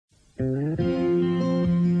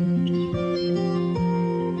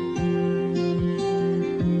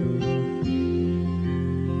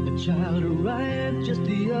Child arrived just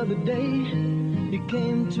the other day. He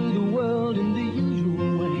came to the world in the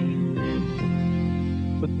usual way,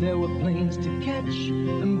 but there were planes to catch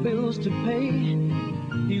and bills to pay.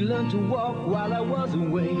 He learned to walk while I was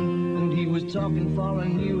away, and he was talking before I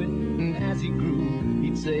knew it. And as he grew,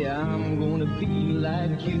 he'd say, I'm gonna be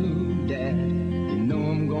like you, Dad. You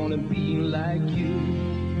know I'm gonna be like you.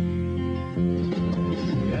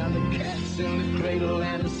 And the cat's in the cradle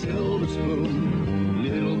and a silver spoon,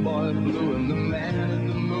 little boy blue and the man in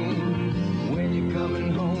the moon. When you're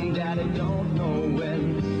coming home, Daddy, don't know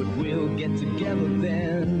when, but we'll get together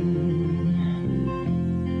then.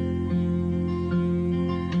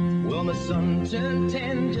 Well, my son turned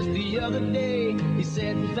 10 just the other day. He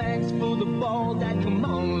said, thanks for the ball, Dad, come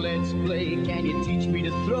on, let's play. Can you teach me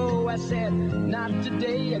to throw? I said, not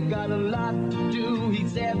today, I got a lot to do. He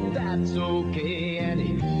said, that's okay, and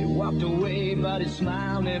he walked away, but his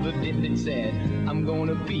smile never dimmed and said, I'm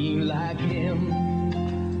gonna be like him.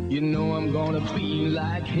 You know I'm gonna be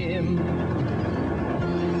like him.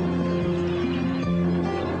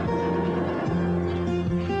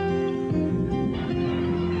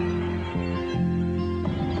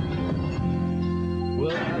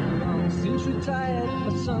 Well, I've long since retired,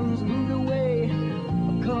 my son's moved away. I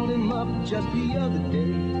called him up just the other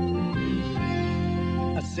day.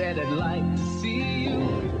 I said, I'd like to see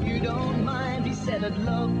you, if you don't mind. He said, I'd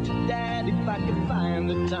love to, Dad, if I could find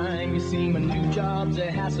the time. You see, my new job's a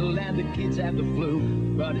hassle and the kids have the flu,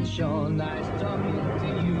 but it's sure nice talking to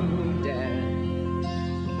you, Dad.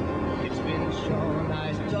 It's been sure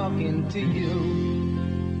nice talking to you.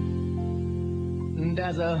 And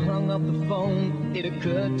as I hung up the phone, it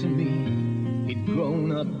occurred to me, he'd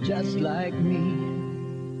grown up just like me.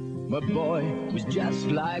 My boy was just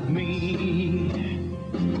like me.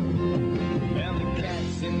 And the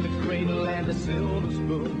cat's in the cradle and a silver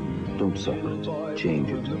spoon. Don't suffer it. Change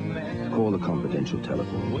it. Call the confidential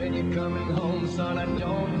telephone. When you're coming home, son, I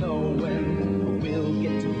don't know when we'll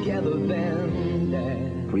get together then,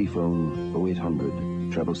 Dad. Free phone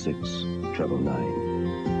 0800 666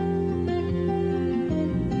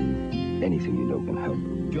 999. Anything you know can help.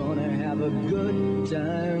 Gonna have a good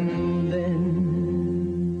time then.